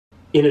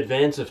In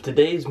advance of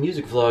today's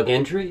music vlog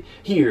entry,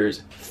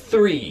 here's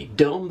 3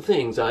 dumb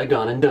things I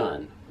gone and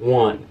done.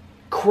 1.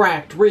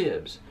 Cracked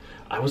ribs.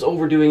 I was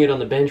overdoing it on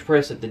the bench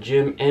press at the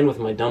gym and with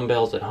my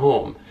dumbbells at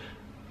home.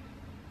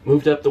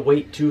 Moved up the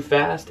weight too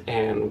fast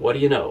and what do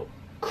you know?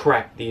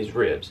 Cracked these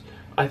ribs.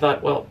 I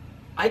thought, well,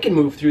 I can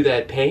move through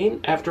that pain.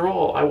 After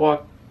all, I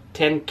walk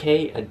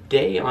 10K a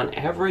day on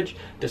average,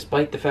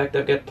 despite the fact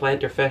I've got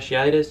plantar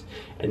fasciitis,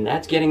 and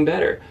that's getting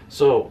better.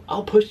 So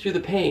I'll push through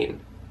the pain.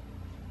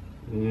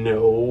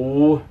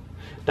 No.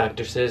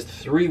 Doctor says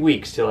 3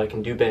 weeks till I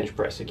can do bench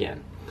press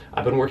again.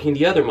 I've been working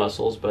the other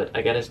muscles, but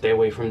I gotta stay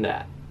away from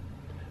that.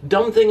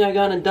 Dumb thing I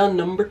gone and done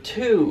number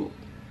 2.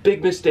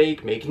 Big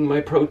mistake making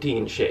my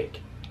protein shake.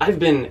 I've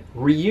been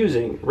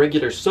reusing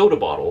regular soda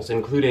bottles,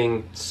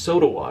 including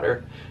soda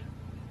water.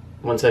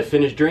 Once I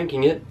finish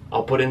drinking it,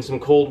 I'll put in some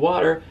cold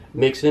water,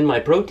 mix in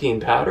my protein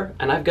powder,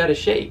 and I've got a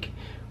shake.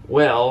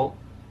 Well,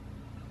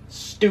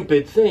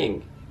 stupid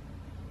thing.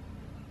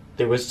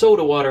 There was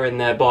soda water in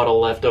that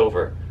bottle left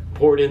over.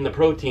 Poured in the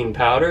protein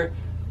powder,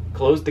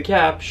 closed the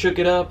cap, shook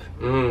it up.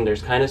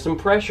 There's kind of some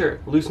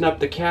pressure. Loosen up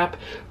the cap.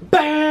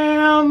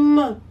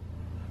 BAM!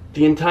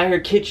 The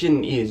entire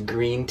kitchen is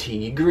green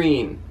tea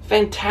green.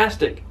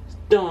 Fantastic.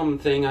 Dumb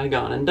thing I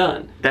gone and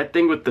done. That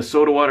thing with the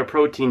soda water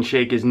protein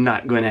shake is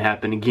not going to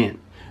happen again.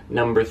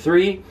 Number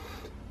 3.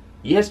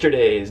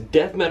 Yesterday's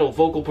death metal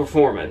vocal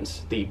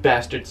performance. The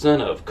bastard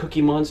son of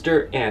Cookie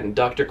Monster and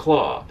Dr.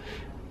 Claw.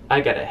 I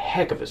got a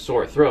heck of a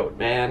sore throat,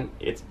 man.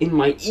 It's in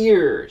my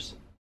ears.